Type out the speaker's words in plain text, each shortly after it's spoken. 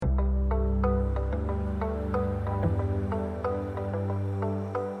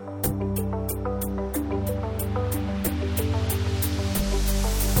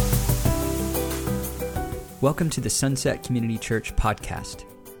Welcome to the Sunset Community Church podcast.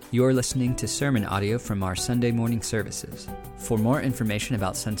 You're listening to sermon audio from our Sunday morning services. For more information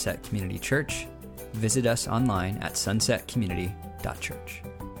about Sunset Community Church, visit us online at sunsetcommunity.church.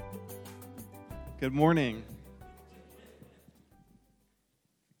 Good morning.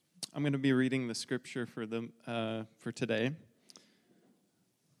 I'm going to be reading the scripture for today.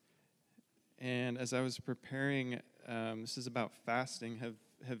 And as I was preparing, this is about fasting.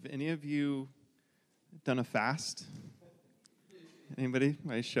 Have any of you done a fast? Anybody?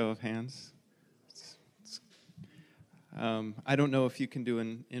 By show of hands. I don't know if you can do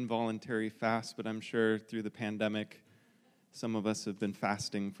an involuntary fast, but I'm sure through the pandemic, some of us have been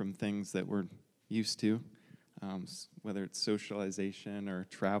fasting from things that we're used to, whether it's socialization or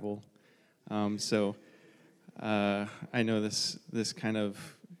travel. So I know this kind of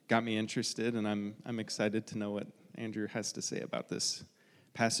got me interested, and I'm excited to know what Andrew has to say about this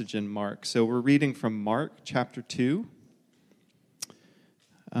passage in Mark. So we're reading from Mark chapter 2,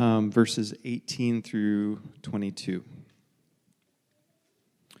 verses 18 through 22.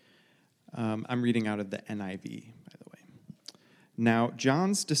 I'm reading out of the NIV, by the way. Now,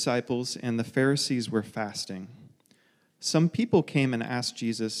 John's disciples and the Pharisees were fasting. Some people came and asked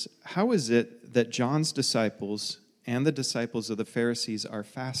Jesus, "How is it that John's disciples and the disciples of the Pharisees are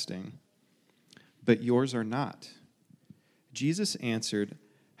fasting, but yours are not?" Jesus answered,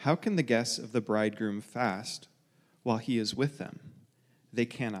 "How can the guests of the bridegroom fast while he is with them? They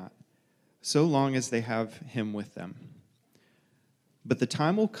cannot, so long as they have him with them. But the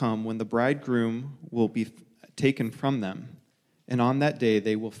time will come when the bridegroom will be taken from them, and on that day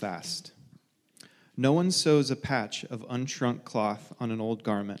they will fast. No one sews a patch of unshrunk cloth on an old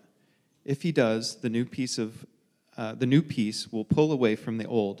garment. If he does, the new piece will pull away from the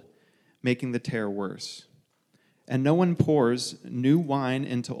old, making the tear worse. And no one pours new wine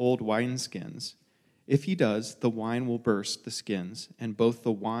into old wineskins. If he does, the wine will burst the skins, and both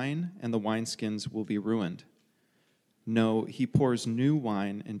the wine and the wineskins will be ruined. No, he pours new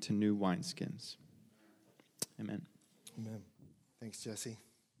wine into new wineskins." Amen. Amen. Thanks, Jesse.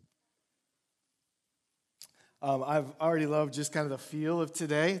 I've already loved just kind of the feel of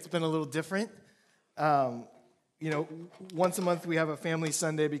today. It's been a little different. Once a month we have a family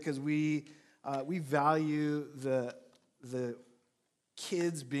Sunday because we value the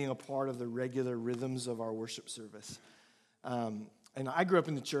kids being a part of the regular rhythms of our worship service. And I grew up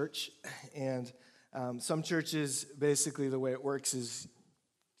in the church, and some churches, basically the way it works is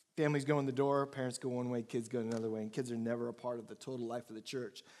families go in the door, parents go one way, kids go another way, and kids are never a part of the total life of the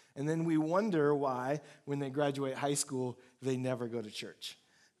church. And then we wonder why, when they graduate high school, they never go to church.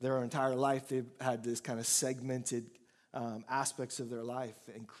 Their entire life, they've had this kind of segmented aspects of their life,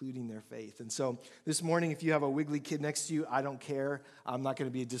 including their faith. And so this morning, if you have a wiggly kid next to you, I don't care. I'm not going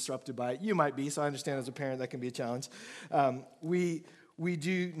to be disrupted by it. You might be, so I understand as a parent that can be a challenge. We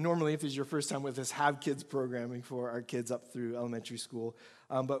do normally, if it's your first time with us, have kids programming for our kids up through elementary school.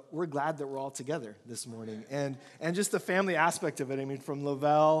 But we're glad that we're all together this morning. And just the family aspect of it, I mean, from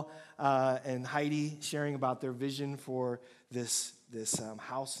Lavelle and Heidi sharing about their vision for this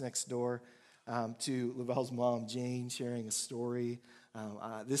house next door, to Lavelle's mom, Jane, sharing a story.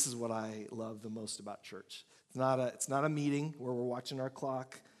 This is what I love the most about church. It's not a meeting where we're watching our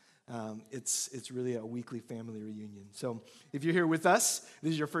clock. It's really a weekly family reunion. So if you're here with us,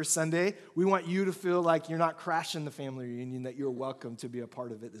 this is your first Sunday, we want you to feel like you're not crashing the family reunion, that you're welcome to be a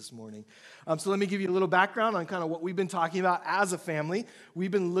part of it this morning. So let me give you a little background on kind of what we've been talking about as a family.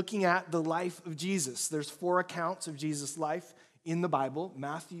 We've been looking at the life of Jesus. There's 4 accounts of Jesus' life in the Bible: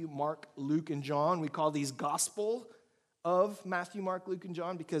 Matthew, Mark, Luke, and John. We call these Gospel of Matthew, Mark, Luke, and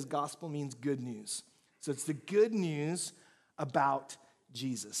John because gospel means good news. So it's the good news about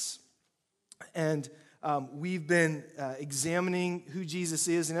Jesus. And we've been examining who Jesus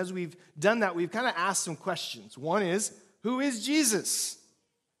is. And as we've done that, we've kind of asked some questions. One is, who is Jesus?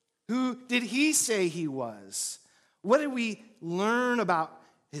 Who did he say he was? What did we learn about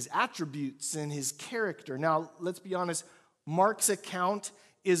his attributes and his character? Now, let's be honest, Mark's account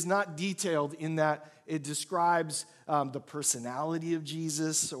is not detailed in that it describes the personality of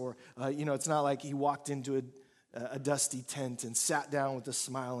Jesus, or, it's not like he walked into a dusty tent and sat down with a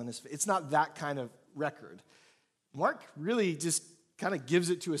smile on his face. It's not that kind of record. Mark really just kind of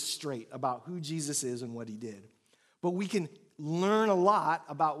gives it to us straight about who Jesus is and what he did. But we can learn a lot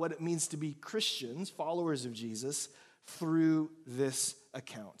about what it means to be Christians, followers of Jesus, through this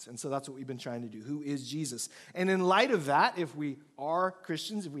account. And so that's what we've been trying to do. Who is Jesus? And in light of that, if we are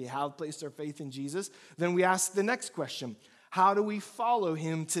Christians, if we have placed our faith in Jesus, then we ask the next question: how do we follow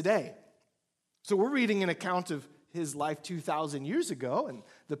him today? So we're reading an account of his life 2,000 years ago, and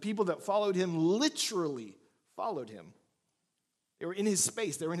the people that followed him literally followed him. They were in his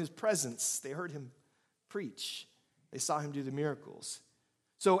space. They were in his presence. They heard him preach. They saw him do the miracles.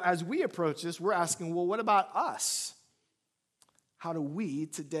 So as we approach this, we're asking, well, what about us? How do we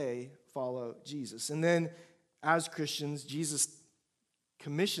today follow Jesus? And then as Christians, Jesus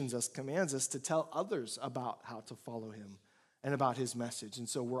commissions us, commands us to tell others about how to follow him and about his message. And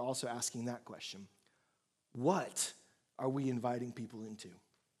so we're also asking that question. What are we inviting people into?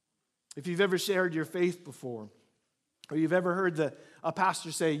 If you've ever shared your faith before, or you've ever heard a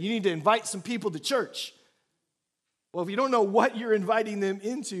pastor say, you need to invite some people to church. Well, if you don't know what you're inviting them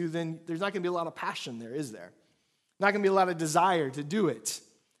into, then there's not going to be a lot of passion there, is there? Not going to be a lot of desire to do it.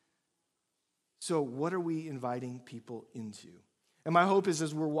 So what are we inviting people into? And my hope is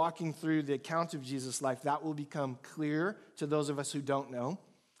as we're walking through the account of Jesus' life, that will become clear to those of us who don't know.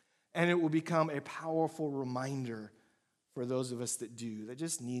 And it will become a powerful reminder for those of us that do, that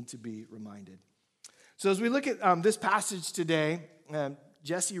just need to be reminded. So as we look at this passage today,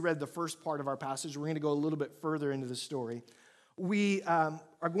 Jesse read the first part of our passage. We're going to go a little bit further into the story. We are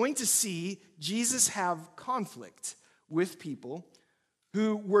going to see Jesus have conflict with people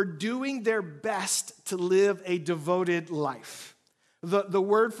who were doing their best to live a devoted life. The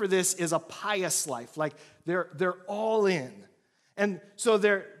word for this is a pious life, like they're all in. And so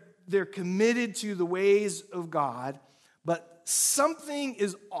they're committed to the ways of God, but something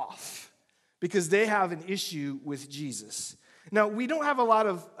is off because they have an issue with Jesus. Now, we don't have a lot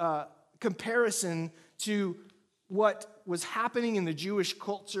of comparison to what was happening in the Jewish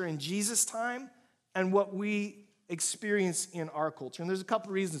culture in Jesus' time and what we experience in our culture. And there's a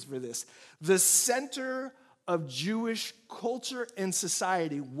couple reasons for this. The center of Jewish culture and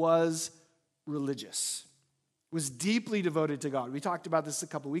society was religious, was deeply devoted to God. We talked about this a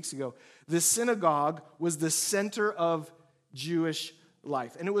couple weeks ago. The synagogue was the center of Jewish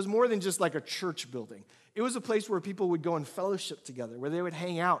life. And it was more than just like a church building. It was a place where people would go and fellowship together, where they would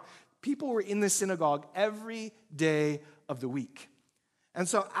hang out. People were in the synagogue every day of the week. And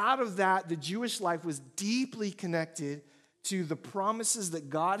so out of that, the Jewish life was deeply connected to the promises that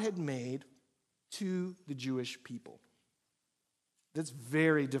God had made to the Jewish people. That's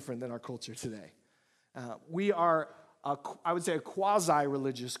very different than our culture today. We are, I would say, a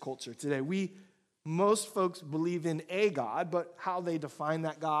quasi-religious culture today. Most folks believe in a God, but how they define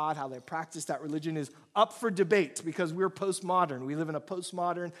that God, how they practice that religion is up for debate because we're postmodern. We live in a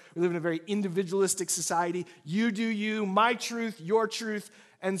postmodern, we live in a very individualistic society. You do you, my truth, your truth.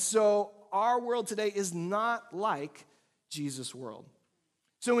 And so our world today is not like Jesus' world.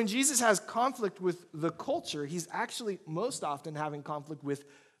 So when Jesus has conflict with the culture, he's actually most often having conflict with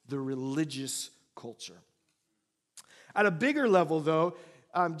the religious culture. At a bigger level, though,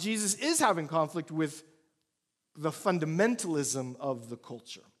 Jesus is having conflict with the fundamentalism of the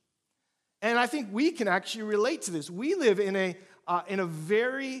culture. And I think we can actually relate to this. We live in a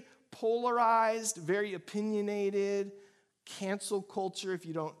very polarized, very opinionated, cancel culture, if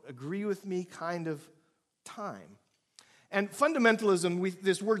you don't agree with me, kind of time. And fundamentalism,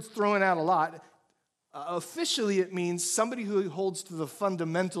 this word's thrown out a lot. Officially, it means somebody who holds to the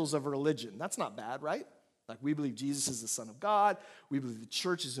fundamentals of a religion. That's not bad, right? Like we believe Jesus is the Son of God. We believe the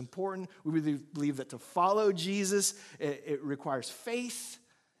church is important. We believe that to follow Jesus, it requires faith,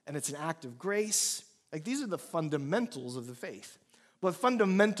 and it's an act of grace. Like these are the fundamentals of the faith. But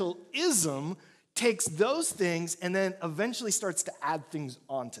fundamentalism takes those things and then eventually starts to add things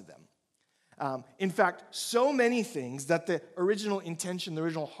onto them. In fact, so many things that the original intention, the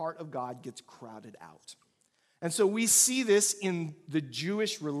original heart of God gets crowded out. And so we see this in the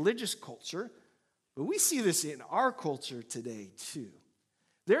Jewish religious culture, but we see this in our culture today too.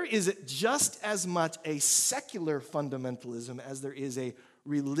 There is just as much a secular fundamentalism as there is a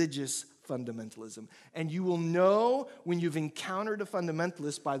religious fundamentalism. And you will know when you've encountered a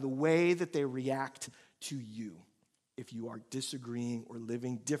fundamentalist by the way that they react to you, if you are disagreeing or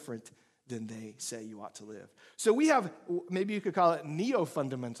living different than they say you ought to live. So we have, maybe you could call it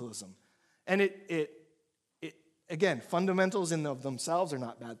neo-fundamentalism. And again, fundamentals in of themselves are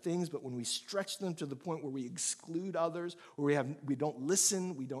not bad things, but when we stretch them to the point where we exclude others, or we don't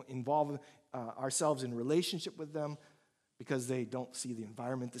listen, we don't involve ourselves in relationship with them because they don't see the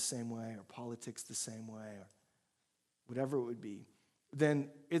environment the same way or politics the same way or whatever it would be, then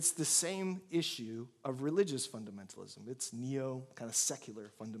it's the same issue of religious fundamentalism. It's neo, kind of secular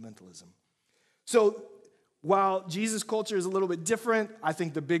fundamentalism. So while Jesus' culture is a little bit different, I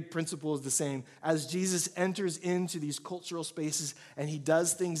think the big principle is the same. As Jesus enters into these cultural spaces and he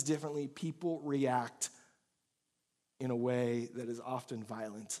does things differently, people react in a way that is often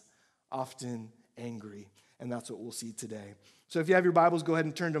violent, often angry, and that's what we'll see today. So if you have your Bibles, go ahead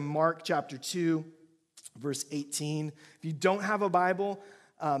and turn to Mark chapter 2. verse 18. If you don't have a Bible,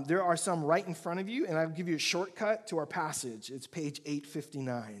 there are some right in front of you, and I'll give you a shortcut to our passage. It's page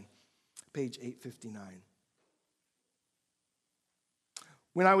 859. Page 859.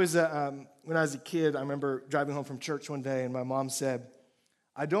 When I was a kid, I remember driving home from church one day, and my mom said,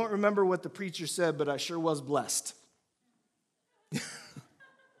 "I don't remember what the preacher said, but I sure was blessed."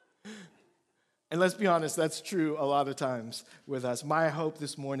 And let's be honest, that's true a lot of times with us. My hope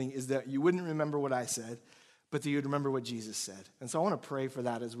this morning is that you wouldn't remember what I said, but that you'd remember what Jesus said. And so I want to pray for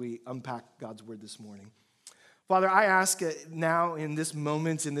that as we unpack God's word this morning. Father, I ask now in this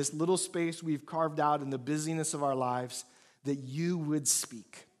moment, in this little space we've carved out in the busyness of our lives, that you would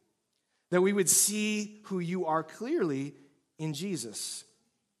speak, that we would see who you are clearly in Jesus,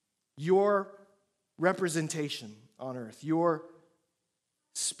 your representation on earth, your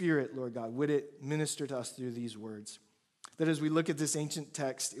Spirit, Lord God, would it minister to us through these words, that as we look at this ancient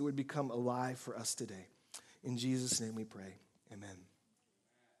text, it would become alive for us today. In Jesus' name we pray, amen.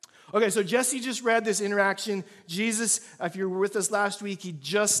 Okay, so Jesse just read this interaction. Jesus, if you were with us last week, he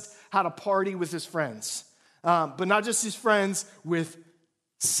just had a party with his friends. But not just his friends, with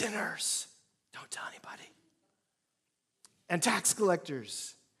sinners. Don't tell anybody. And tax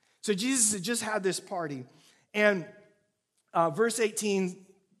collectors. So Jesus had just had this party. And verse 18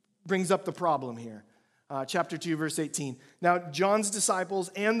 brings up the problem here. Chapter 2, verse 18. Now, John's disciples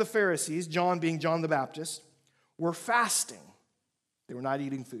and the Pharisees, John being John the Baptist, were fasting. They were not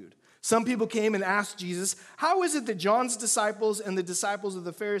eating food. Some people came and asked Jesus, "How is it that John's disciples and the disciples of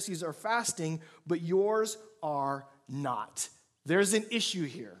the Pharisees are fasting, but yours are not?" There's an issue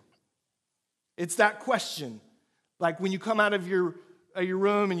here. It's that question. Like when you come out of your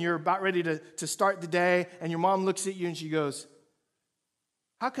room and you're about ready to start the day, and your mom looks at you and she goes,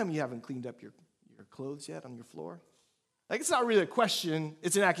 "How come you haven't cleaned up your clothes yet on your floor?" Like, it's not really a question,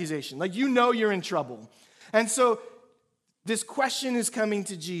 it's an accusation. Like, you know you're in trouble. And so this question is coming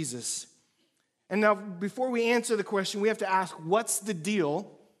to Jesus. And now, before we answer the question, we have to ask, what's the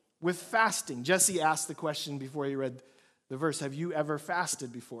deal with fasting? Jesse asked the question before he read the verse, have you ever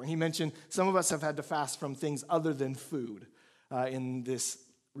fasted before? And he mentioned some of us have had to fast from things other than food in this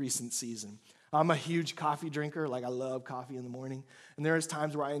recent season. I'm a huge coffee drinker. Like, I love coffee in the morning. And there's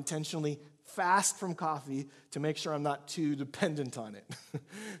times where I intentionally fast from coffee to make sure I'm not too dependent on it.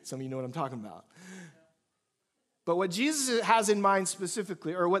 Some of you know what I'm talking about. But what Jesus has in mind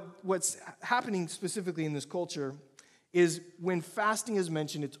specifically, or what's happening specifically in this culture, is when fasting is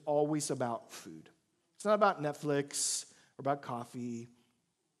mentioned, it's always about food. It's not about Netflix or about coffee,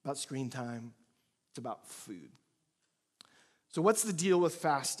 about screen time. It's about food. So what's the deal with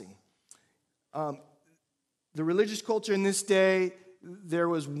fasting? The religious culture in this day, there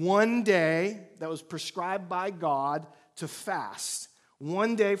was one day that was prescribed by God to fast.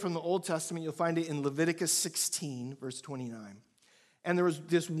 One day from the Old Testament, you'll find it in Leviticus 16, verse 29. And there was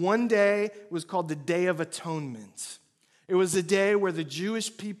this one day was called the Day of Atonement. It was a day where the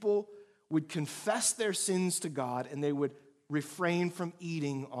Jewish people would confess their sins to God and they would refrain from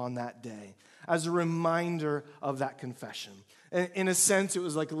eating on that day as a reminder of that confession. And in a sense, it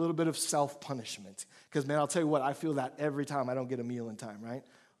was like a little bit of self-punishment. Because, man, I'll tell you what, I feel that every time I don't get a meal in time, right?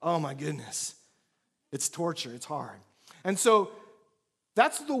 Oh, my goodness. It's torture. It's hard. And so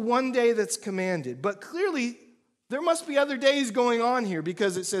that's the one day that's commanded. But clearly, there must be other days going on here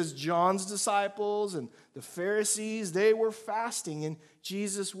because it says John's disciples and the Pharisees, they were fasting and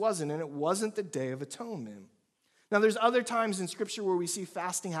Jesus wasn't. And it wasn't the Day of Atonement. Now, there's other times in Scripture where we see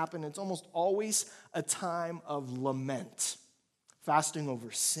fasting happen. It's almost always a time of lament. Fasting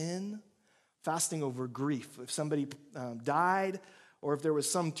over sin, fasting over grief. If somebody died or if there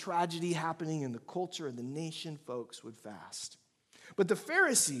was some tragedy happening in the culture and the nation, folks would fast. But the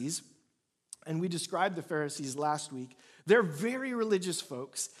Pharisees, and we described the Pharisees last week, they're very religious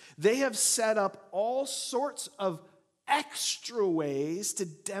folks. They have set up all sorts of extra ways to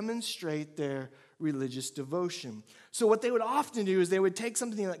demonstrate their religious devotion. So what they would often do is they would take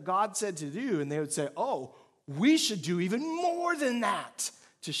something that God said to do and they would say, oh, we should do even more than that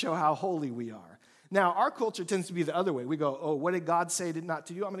to show how holy we are. Now, our culture tends to be the other way. We go, oh, what did God say not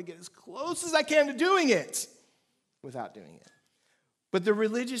to do? I'm going to get as close as I can to doing it without doing it. But the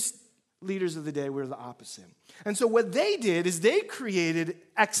religious leaders of the day were the opposite. And so what they did is they created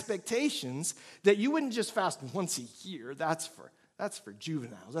expectations that you wouldn't just fast once a year. That's for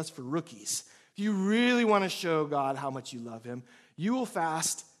juveniles. That's for rookies. If you really want to show God how much you love him, you will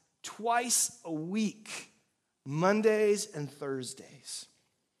fast twice a week, Mondays and Thursdays.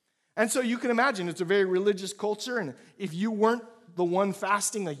 And so you can imagine it's a very religious culture, and if you weren't the one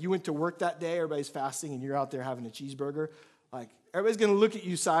fasting, like you went to work that day, everybody's fasting, and you're out there having a cheeseburger, like Everybody's going to look at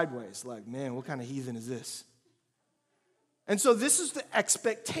you sideways like, man, what kind of heathen is this? And so this is the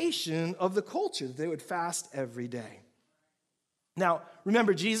expectation of the culture, that they would fast every day. Now,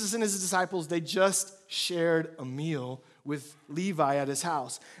 remember, Jesus and his disciples, they just shared a meal with Levi at his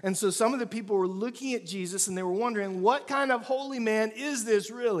house. And so some of the people were looking at Jesus and they were wondering, what kind of holy man is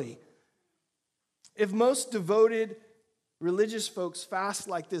this really? If most devoted religious folks fast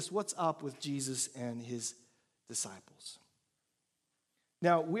like this, what's up with Jesus and his disciples?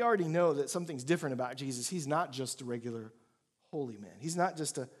 Now, we already know that something's different about Jesus. He's not just a regular holy man. He's not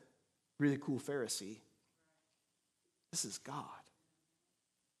just a really cool Pharisee. This is God.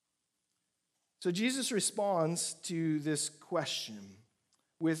 So Jesus responds to this question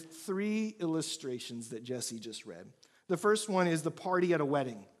with 3 illustrations that Jesse just read. The first one is the party at a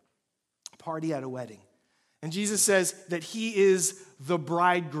wedding. Party at a wedding. And Jesus says that he is the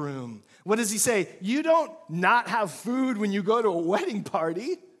bridegroom. What does he say? You don't not have food when you go to a wedding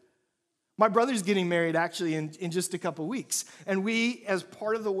party. My brother's getting married actually in just a couple weeks. And we, as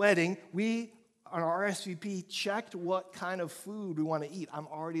part of the wedding, we on our RSVP checked what kind of food we want to eat. I'm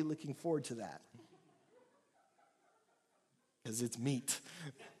already looking forward to that. Because it's meat.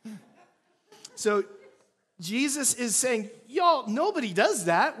 So Jesus is saying, y'all, nobody does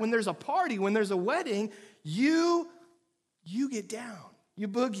that. When there's a party, when there's a wedding, you get down. You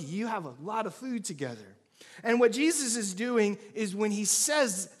boogie. You have a lot of food together. And what Jesus is doing is when he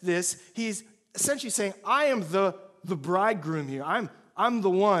says this, he's essentially saying, I am the bridegroom here. I'm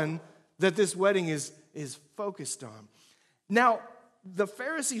the one that this wedding is focused on. Now, the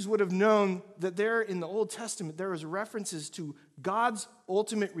Pharisees would have known that there in the Old Testament, there was references to God's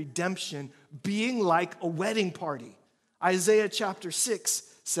ultimate redemption being like a wedding party. Isaiah chapter 6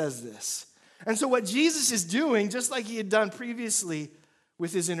 says this. And so what Jesus is doing, just like he had done previously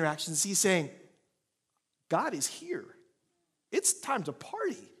with his interactions, he's saying, God is here. It's time to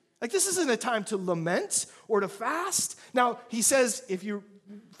party. Like, this isn't a time to lament or to fast. Now, he says, if you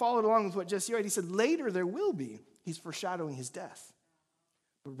followed along with what Jesse read, he said, later there will be. He's foreshadowing his death.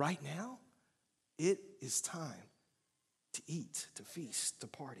 But right now, it is time to eat, to feast, to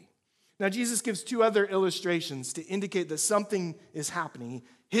party. Now, Jesus gives 2 other illustrations to indicate that something is happening.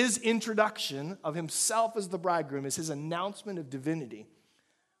 His introduction of himself as the bridegroom is his announcement of divinity.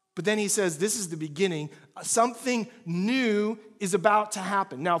 But then he says, this is the beginning. Something new is about to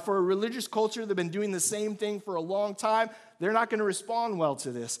happen. Now, for a religious culture that have been doing the same thing for a long time, they're not going to respond well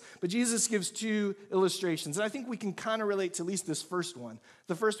to this. But Jesus gives 2 illustrations. And I think we can kind of relate to at least this first one.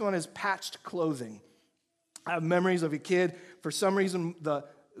 The first one is patched clothing. I have memories of a kid. For some reason,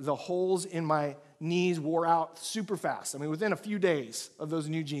 the holes in my knees wore out super fast. I mean, within a few days of those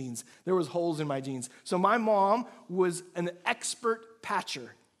new jeans, there was holes in my jeans. So my mom was an expert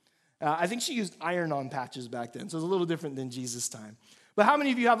patcher. I think she used iron-on patches back then, so it was a little different than Jesus' time. But how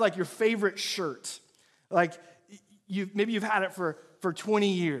many of you have, like, your favorite shirt? Like, maybe you've had it for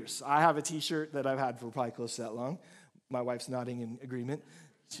 20 years. I have a T-shirt that I've had for probably close to that long. My wife's nodding in agreement.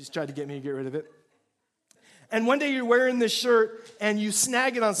 She's tried to get me to get rid of it. And one day you're wearing this shirt, and you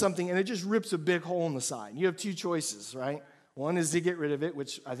snag it on something, and it just rips a big hole in the side. You have 2 choices, right? One is to get rid of it,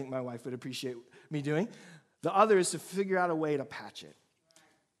 which I think my wife would appreciate me doing. The other is to figure out a way to patch it.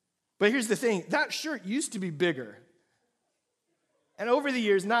 But here's the thing, that shirt used to be bigger. And over the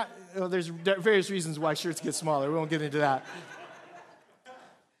years, there's various reasons why shirts get smaller. We won't get into that.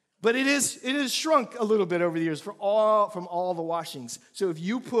 But it is shrunk a little bit over the years from all the washings. So if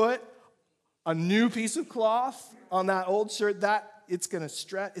you put a new piece of cloth on that old shirt, it's going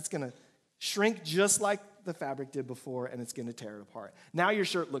to shrink just like the fabric did before, and it's going to tear it apart. Now your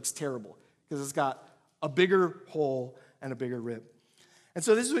shirt looks terrible because it's got a bigger hole and a bigger rip. And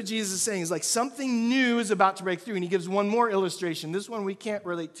so this is what Jesus is saying, is like something new is about to break through. And he gives one more illustration. This one we can't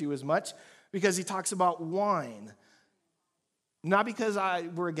relate to as much because he talks about wine. Not because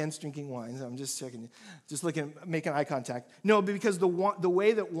we're against drinking wine. I'm just checking, just looking, making eye contact. No, but because the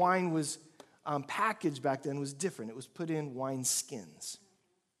way that wine was packaged back then was different. It was put in wine skins.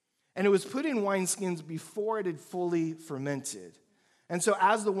 And it was put in wine skins before it had fully fermented. And so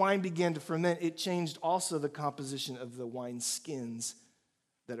as the wine began to ferment, it changed also the composition of the wine skins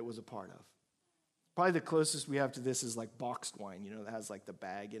that it was a part of. Probably the closest we have to this is like boxed wine, that has like the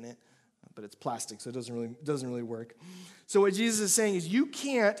bag in it, but it's plastic, so it doesn't really work. So what Jesus is saying is you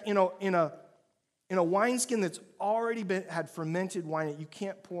can't, in a wineskin that's already had fermented wine, you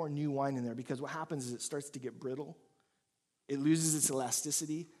can't pour new wine in there because what happens is it starts to get brittle. It loses its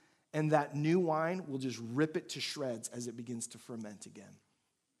elasticity, and that new wine will just rip it to shreds as it begins to ferment again.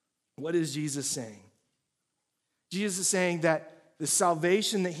 What is Jesus saying? Jesus is saying that the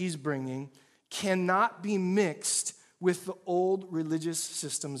salvation that he's bringing cannot be mixed with the old religious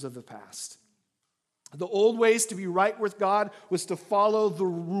systems of the past. The old ways to be right with God was to follow the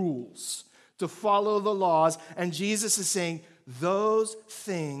rules, to follow the laws. And Jesus is saying those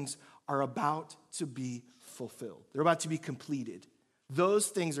things are about to be fulfilled. They're about to be completed. Those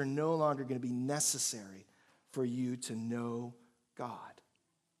things are no longer going to be necessary for you to know God.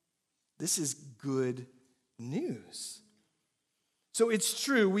 This is good news. So it's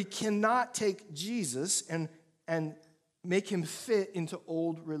true, we cannot take Jesus and make him fit into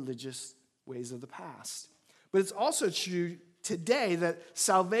old religious ways of the past. But it's also true today that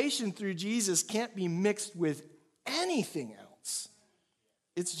salvation through Jesus can't be mixed with anything else.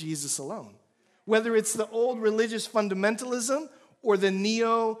 It's Jesus alone. Whether it's the old religious fundamentalism or the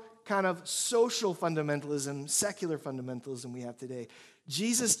neo kind of social fundamentalism, secular fundamentalism we have today,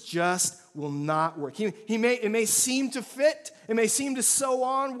 Jesus just will not work. It may seem to fit, it may seem to sew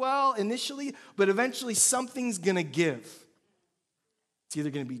on well initially, but eventually something's going to give. It's either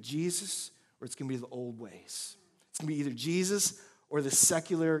going to be Jesus or it's going to be the old ways. It's going to be either Jesus or the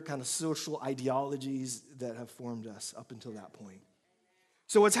secular kind of social ideologies that have formed us up until that point.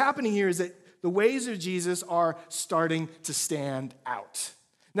 So what's happening here is that the ways of Jesus are starting to stand out.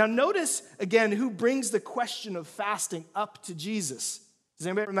 Now notice, again, who brings the question of fasting up to Jesus. Does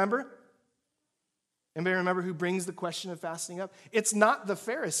anybody remember? Anybody remember who brings the question of fasting up? It's not the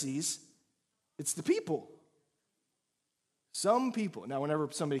Pharisees, it's the people. Some people. Now, whenever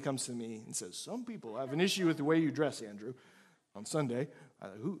somebody comes to me and says, some people have an issue with the way you dress, Andrew, on Sunday,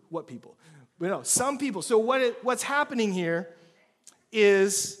 what people? But no, some people. So what's happening here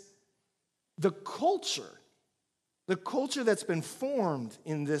is the culture that's been formed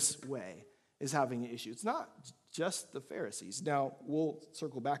in this way is having an issue. It's not just the Pharisees. Now, we'll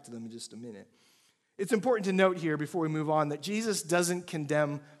circle back to them in just a minute. It's important to note here before we move on that Jesus doesn't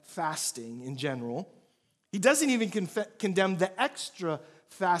condemn fasting in general. He doesn't even condemn the extra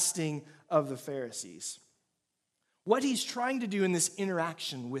fasting of the Pharisees. What he's trying to do in this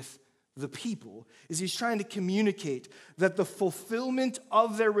interaction with the people is he's trying to communicate that the fulfillment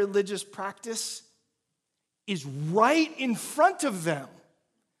of their religious practice is right in front of them.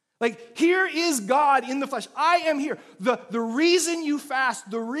 Like, here is God in the flesh. I am here. The reason you fast,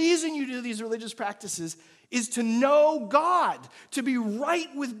 the reason you do these religious practices is to know God, to be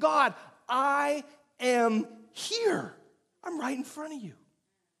right with God. I am here. I'm right in front of you.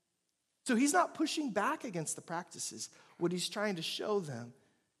 So he's not pushing back against the practices. What he's trying to show them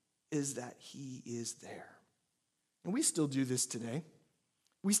is that he is there. And we still do this today.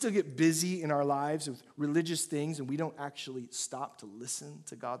 We still get busy in our lives with religious things, and we don't actually stop to listen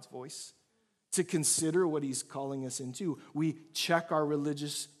to God's voice, to consider what he's calling us into. We check our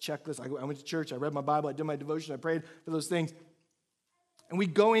religious checklist. I went to church, I read my Bible, I did my devotion, I prayed for those things. And we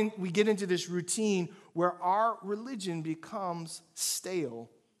get into this routine where our religion becomes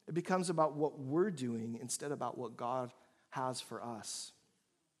stale. It becomes about what we're doing instead of about what God has for us,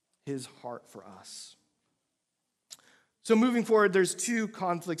 his heart for us. So moving forward, there's two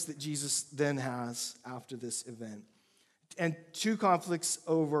conflicts that Jesus then has after this event. And two conflicts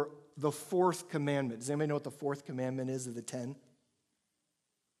over the fourth commandment. Does anybody know what the fourth commandment is of the 10?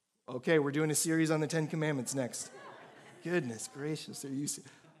 Okay, we're doing a series on the 10 commandments next. Goodness gracious, are you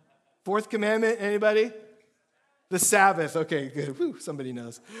fourth commandment, anybody? The Sabbath. Okay, good. Whew, somebody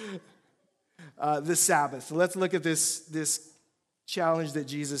knows. The Sabbath. So let's look at this challenge that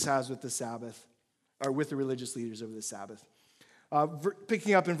Jesus has with the Sabbath, or with the religious leaders over the Sabbath.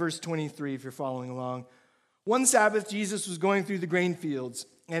 Picking up in verse 23, if you're following along. One Sabbath, Jesus was going through the grain fields,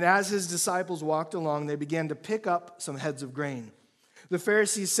 and as his disciples walked along, they began to pick up some heads of grain. The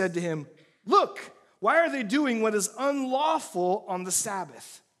Pharisees said to him, "Look, why are they doing what is unlawful on the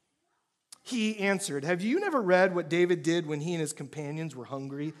Sabbath?" He answered, "Have you never read what David did when he and his companions were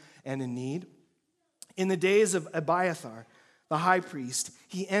hungry and in need? In the days of Abiathar, the high priest,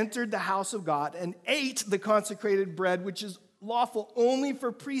 he entered the house of God and ate the consecrated bread, which is lawful only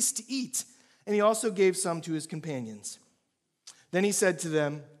for priests to eat, and he also gave some to his companions. Then he said to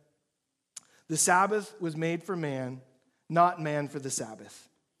them, 'The Sabbath was made for man, not man for the Sabbath.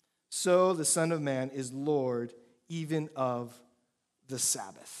 So the Son of Man is Lord even of the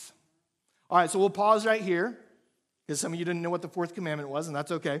Sabbath.'" All right, so we'll pause right here, because some of you didn't know what the fourth commandment was, and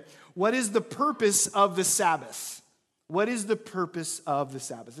that's okay. What is the purpose of the Sabbath? What is the purpose of the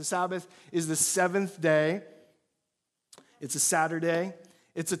Sabbath? The Sabbath is the seventh day. It's a Saturday.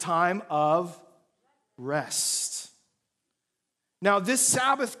 It's a time of rest. Now, this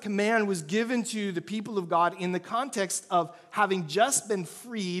Sabbath command was given to the people of God in the context of having just been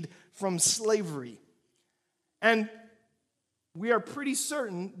freed from slavery. And we are pretty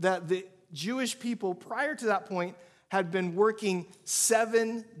certain that the Jewish people prior to that point had been working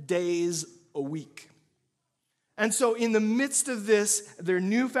 7 days a week. And so in the midst of this, their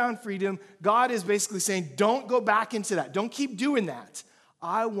newfound freedom, God is basically saying, don't go back into that. Don't keep doing that.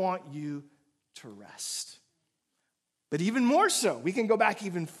 I want you to rest. But even more so, we can go back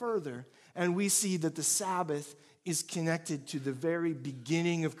even further, and we see that the Sabbath is connected to the very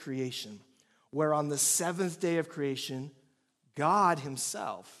beginning of creation, where on the seventh day of creation, God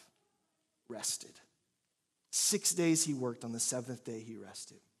himself rested. 6 days he worked, on the seventh day he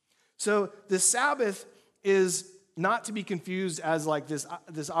rested. So the Sabbath is not to be confused as like this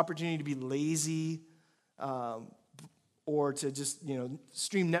opportunity to be lazy or to just,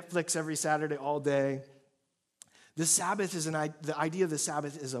 stream Netflix every Saturday all day. The Sabbath is the idea of the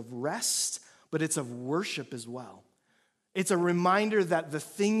Sabbath is of rest, but it's of worship as well. It's a reminder that the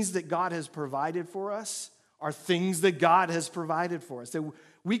things that God has provided for us are things that God has provided for us. That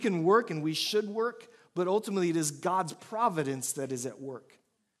we can work and we should work, but ultimately it is God's providence that is at work,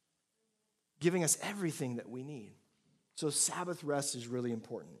 giving us everything that we need. So Sabbath rest is really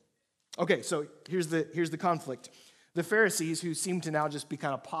important. Okay, so here's the conflict. The Pharisees, who seem to now just be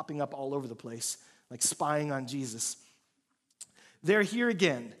kind of popping up all over the place, like spying on Jesus, they're here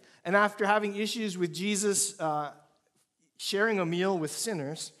again. And after having issues with Jesus sharing a meal with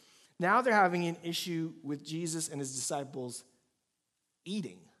sinners, now they're having an issue with Jesus and his disciples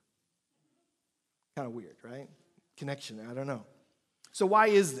eating. Kind of weird, right? Connection, I don't know. So why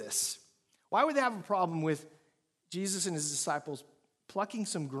is this? Why would they have a problem with Jesus and his disciples plucking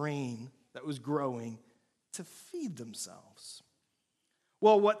some grain that was growing to feed themselves?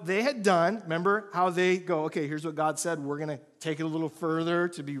 Well, what they had done, remember how they go, okay, here's what God said, we're going to take it a little further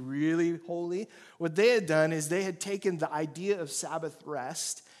to be really holy. What they had done is they had taken the idea of Sabbath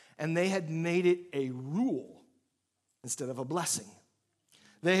rest and they had made it a rule instead of a blessing.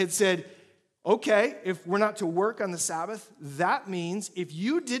 They had said, okay, if we're not to work on the Sabbath, that means if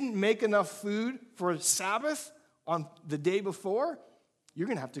you didn't make enough food for Sabbath on the day before, you're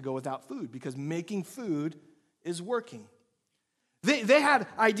going to have to go without food because making food is working. They had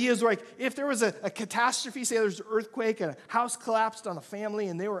ideas like if there was a catastrophe, say there's an earthquake and a house collapsed on a family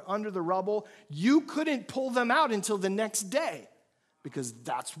and they were under the rubble, you couldn't pull them out until the next day because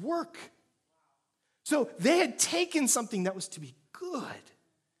that's work. So they had taken something that was to be good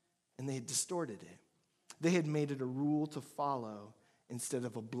and they had distorted it. They had made it a rule to follow instead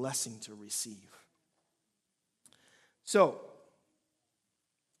of a blessing to receive. So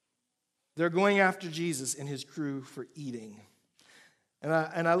they're going after Jesus and his crew for eating.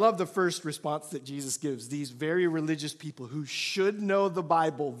 And I love the first response that Jesus gives, these very religious people who should know the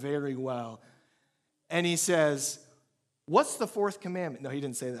Bible very well. And he says, what's the fourth commandment? No, he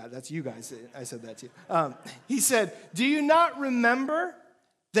didn't say that. That's you guys. I said that to you. He said, do you not remember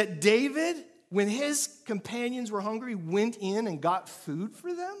that David, when his companions were hungry, went in and got food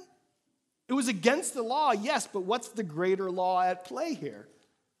for them? It was against the law, yes, but what's the greater law at play here?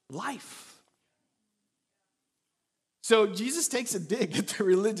 Life. So Jesus takes a dig at the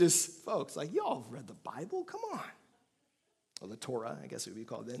religious folks. Like, y'all have read the Bible? Come on. Or the Torah, I guess it would be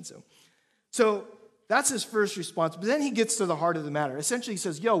called then. So that's his first response. But then he gets to the heart of the matter. Essentially, he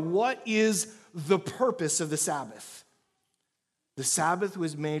says, what is the purpose of the Sabbath? The Sabbath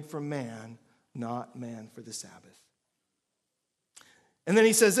was made for man, not man for the Sabbath. And then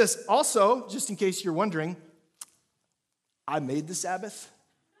he says this. Also, just in case you're wondering, I made the Sabbath.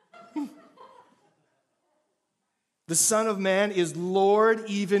 The Son of Man is Lord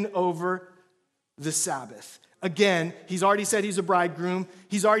even over the Sabbath. Again, he's already said he's a bridegroom.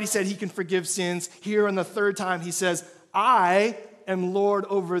 He's already said he can forgive sins. Here on the third time, he says, I am Lord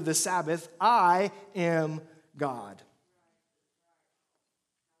over the Sabbath. I am God.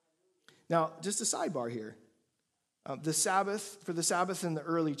 Now, just a sidebar here. For the Sabbath in the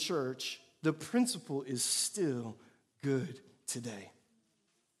early church, the principle is still good today.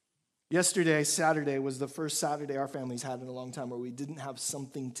 Yesterday, Saturday, was the first Saturday our family's had in a long time where we didn't have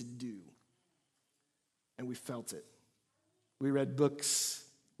something to do. And we felt it. We read books,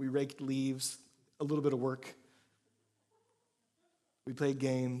 we raked leaves, a little bit of work. We played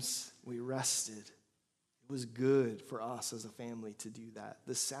games, we rested. It was good for us as a family to do that.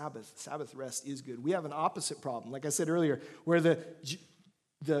 The Sabbath rest is good. We have an opposite problem, like I said earlier, where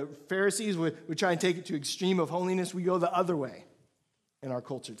the Pharisees would try and take it to extreme of holiness. We go the other way in our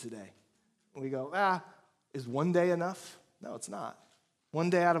culture today. We go, is one day enough? No, it's not. 1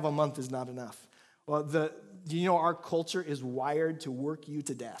 day out of a month is not enough. Well, do you know our culture is wired to work you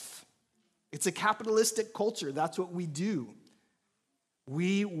to death? It's a capitalistic culture. That's what we do.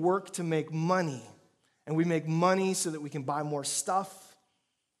 We work to make money, and we make money so that we can buy more stuff.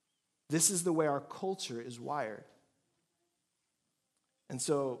 This is the way our culture is wired. And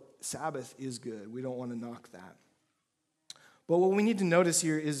so Sabbath is good. We don't want to knock that. But what we need to notice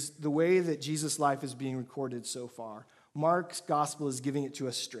here is the way that Jesus' life is being recorded so far. Mark's gospel is giving it to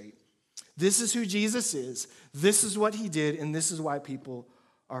us straight. This is who Jesus is. This is what he did, and this is why people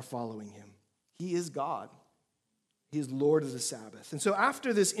are following him. He is God. He is Lord of the Sabbath. And so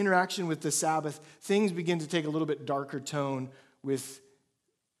after this interaction with the Sabbath, things begin to take a little bit darker tone with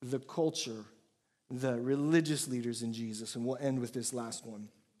the culture, the religious leaders in Jesus. And we'll end with this last one.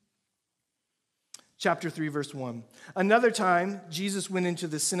 Chapter 3, verse 1. Another time, Jesus went into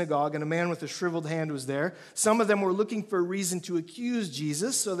the synagogue, and a man with a shriveled hand was there. Some of them were looking for a reason to accuse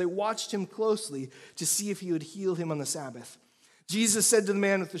Jesus, so they watched him closely to see if he would heal him on the Sabbath. Jesus said to the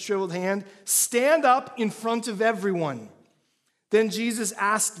man with the shriveled hand, "Stand up in front of everyone." Then Jesus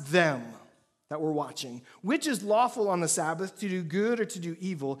asked them that were watching, "Which is lawful on the Sabbath, to do good or to do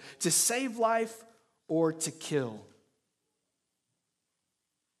evil, to save life or to kill?"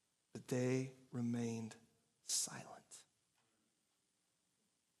 But they remained silent.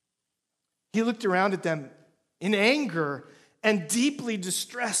 He looked around at them in anger and deeply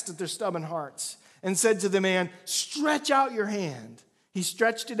distressed at their stubborn hearts, and said to the man, "Stretch out your hand." He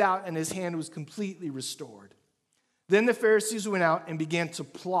stretched it out, and his hand was completely restored. Then the Pharisees went out and began to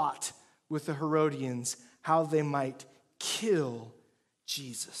plot with the Herodians how they might kill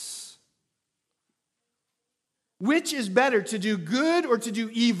Jesus. Which is better, to do good or to do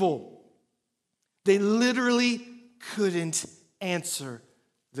evil? They literally couldn't answer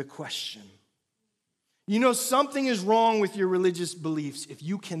the question. You know, something is wrong with your religious beliefs if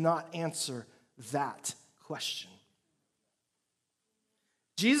you cannot answer that question.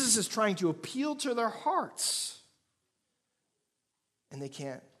 Jesus is trying to appeal to their hearts, and they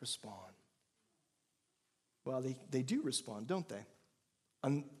can't respond. Well, they do respond, don't they?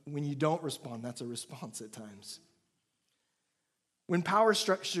 And when you don't respond, that's a response at times. When power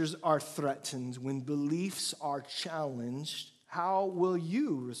structures are threatened, when beliefs are challenged, how will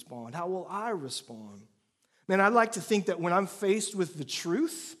you respond? How will I respond? Man, I'd like to think that when I'm faced with the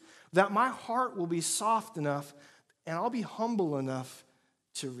truth, that my heart will be soft enough and I'll be humble enough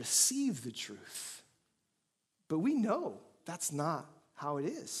to receive the truth. But we know that's not how it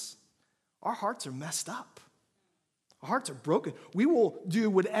is. Our hearts are messed up. Our hearts are broken. We will do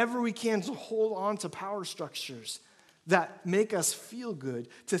whatever we can to hold on to power structures that make us feel good,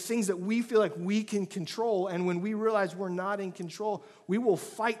 to things that we feel like we can control. And when we realize we're not in control, we will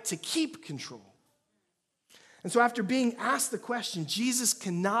fight to keep control. And so after being asked the question, Jesus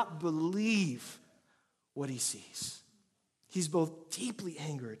cannot believe what he sees. He's both deeply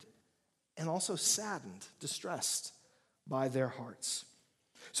angered and also saddened, distressed by their hearts.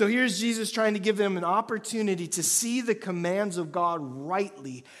 So here's Jesus trying to give them an opportunity to see the commands of God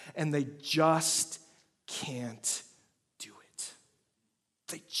rightly, and they just can't do it.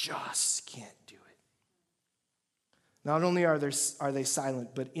 They just can't do it. Not only are they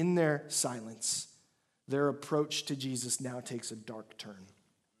silent, but in their silence, their approach to Jesus now takes a dark turn.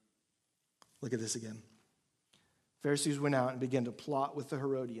 Look at this again. Pharisees went out and began to plot with the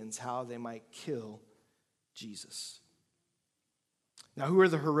Herodians how they might kill Jesus. Now, who are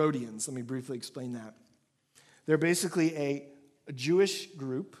the Herodians? Let me briefly explain that. They're basically a Jewish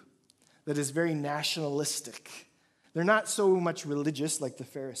group that is very nationalistic. They're not so much religious like the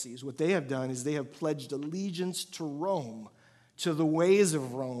Pharisees. What they have done is they have pledged allegiance to Rome, to the ways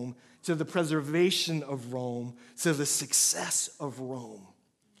of Rome, to the preservation of Rome, to the success of Rome.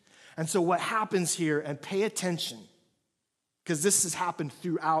 And so what happens here, and pay attention, because this has happened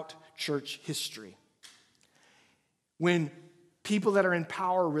throughout church history. When people that are in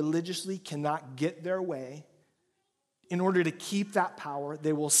power religiously cannot get their way, in order to keep that power,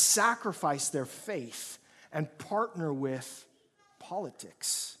 they will sacrifice their faith and partner with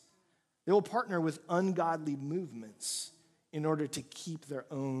politics. They will partner with ungodly movements in order to keep their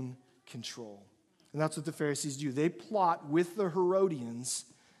own control. And that's what the Pharisees do. They plot with the Herodians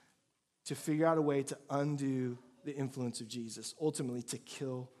to figure out a way to undo the influence of Jesus, ultimately to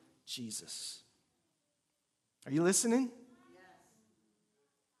kill Jesus. Are you listening? Yes.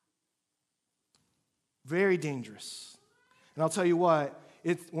 Very dangerous. And I'll tell you what,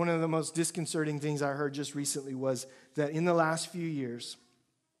 one of the most disconcerting things I heard just recently was that in the last few years,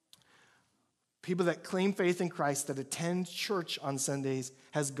 people that claim faith in Christ, that attend church on Sundays,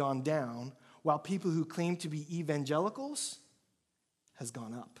 has gone down, while people who claim to be evangelicals has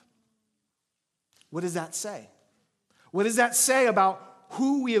gone up. What does that say? What does that say about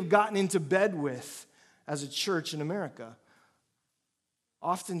who we have gotten into bed with as a church in America?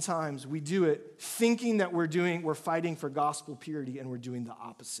 Oftentimes, we do it thinking that we're fighting for gospel purity, and we're doing the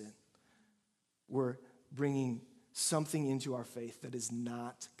opposite. We're bringing something into our faith that is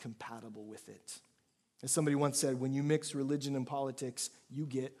not compatible with it. As somebody once said, when you mix religion and politics, you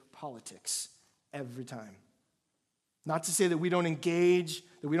get politics every time. Not to say that we don't engage,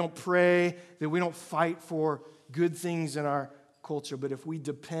 that we don't pray, that we don't fight for good things in our culture, but if we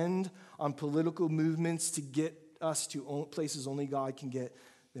depend on political movements to get us to places only God can get,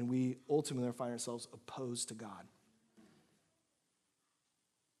 then we ultimately find ourselves opposed to God.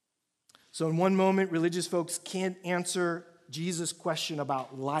 So in one moment, religious folks can't answer Jesus' question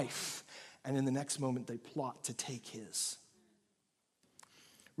about life, and in the next moment, they plot to take his.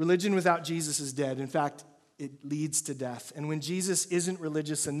 Religion without Jesus is dead. In fact, it leads to death. And when Jesus isn't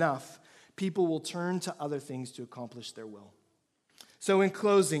religious enough, people will turn to other things to accomplish their will. So in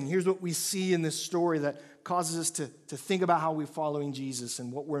closing, here's what we see in this story that causes us to think about how we're following Jesus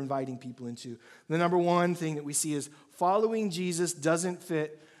and what we're inviting people into. The number one thing that we see is following Jesus doesn't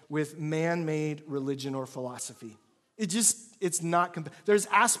fit with man-made religion or philosophy. It's not, there's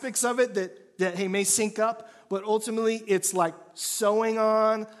aspects of it that hey, may sync up, but ultimately it's like sewing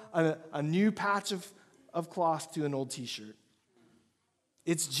on a new patch of cloth to an old t-shirt.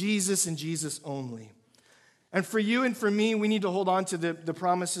 It's Jesus and Jesus only. And for you and for me, we need to hold on to the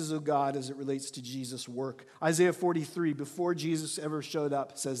promises of God as it relates to Jesus' work. Isaiah 43, before Jesus ever showed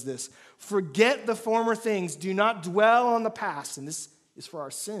up, says this: forget the former things, do not dwell on the past. And this is for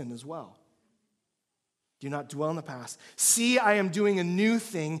our sin as well. Do not dwell in the past. See, I am doing a new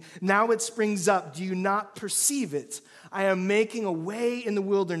thing. Now it springs up. Do you not perceive it? I am making a way in the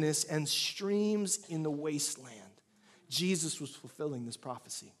wilderness and streams in the wasteland. Jesus was fulfilling this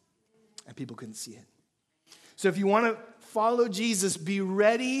prophecy, and people couldn't see it. So if you want to follow Jesus, be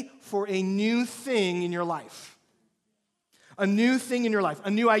ready for a new thing in your life. A new thing in your life,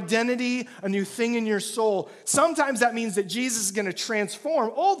 a new identity, a new thing in your soul. Sometimes that means that Jesus is going to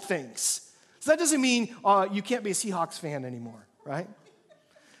transform old things. So that doesn't mean you can't be a Seahawks fan anymore, right?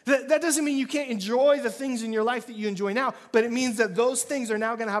 That doesn't mean you can't enjoy the things in your life that you enjoy now, but it means that those things are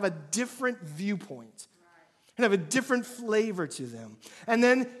now going to have a different viewpoint and have a different flavor to them. And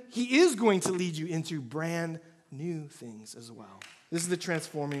then he is going to lead you into brand new things as well. This is the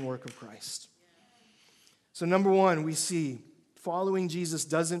transforming work of Christ. So number one, we see following Jesus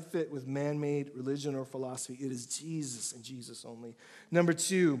doesn't fit with man-made religion or philosophy. It is Jesus and Jesus only. Number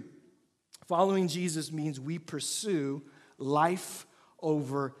two, following Jesus means we pursue life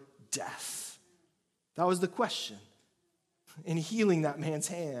over death. That was the question. In healing that man's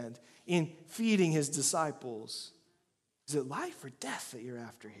hand, in feeding his disciples, is it life or death that you're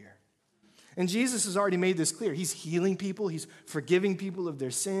after here? And Jesus has already made this clear. He's healing people. He's forgiving people of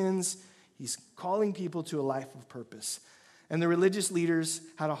their sins. He's calling people to a life of purpose. And the religious leaders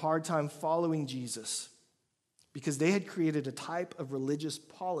had a hard time following Jesus because they had created a type of religious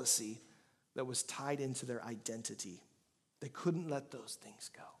policy that was tied into their identity. They couldn't let those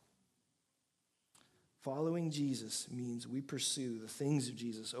things go. Following Jesus means we pursue the things of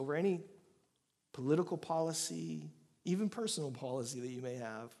Jesus over any political policy, even personal policy that you may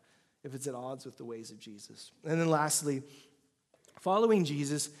have, if it's at odds with the ways of Jesus. And then lastly, following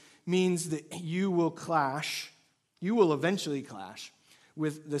Jesus means that you will eventually clash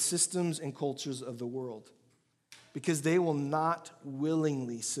with the systems and cultures of the world because they will not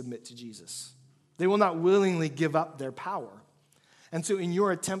willingly submit to Jesus. They will not willingly give up their power. And so in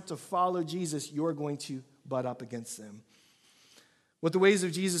your attempt to follow Jesus, you're going to butt up against them. What the ways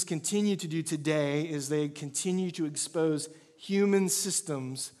of Jesus continue to do today is they continue to expose human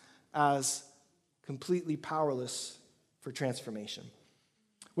systems as completely powerless for transformation.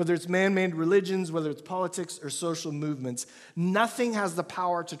 Whether it's man-made religions, whether it's politics or social movements, nothing has the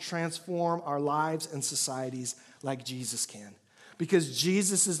power to transform our lives and societies like Jesus can. Because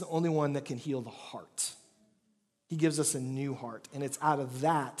Jesus is the only one that can heal the heart. He gives us a new heart, and it's out of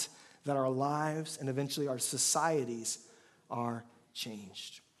that our lives and eventually our societies are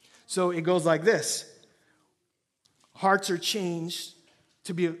changed. So it goes like this. Hearts are changed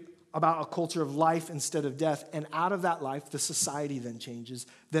to be about a culture of life instead of death, and out of that life, the society then changes,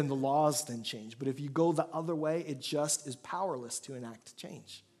 then the laws then change. But if you go the other way, it just is powerless to enact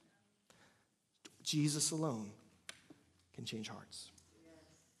change. Jesus alone can change hearts.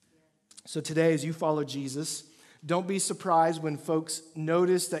 So today, as you follow Jesus, don't be surprised when folks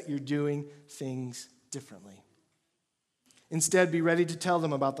notice that you're doing things differently. Instead, be ready to tell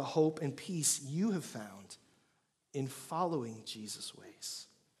them about the hope and peace you have found in following Jesus' ways.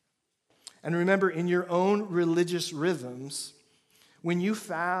 And remember, in your own religious rhythms, when you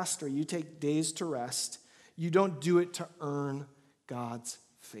fast or you take days to rest, you don't do it to earn God's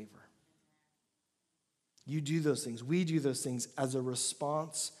favor. You do those things. We do those things as a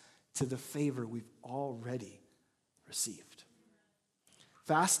response to the favor we've already received.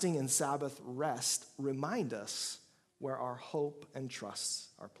 Fasting and Sabbath rest remind us where our hope and trusts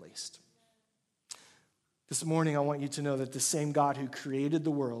are placed. This morning, I want you to know that the same God who created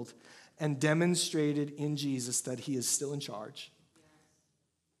the world and demonstrated in Jesus that he is still in charge,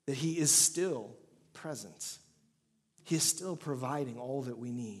 that he is still present. He is still providing all that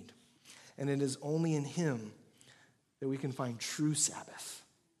we need. And it is only in him that we can find true Sabbath,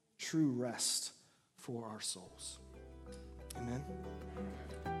 true rest for our souls. Amen.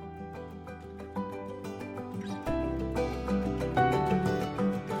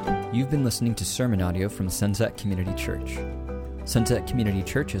 You've been listening to sermon audio from Sunset Community Church. Sunset Community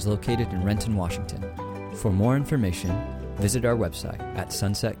Church is located in Renton, Washington. For more information, visit our website at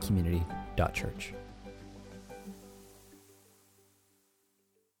sunsetcommunity.church.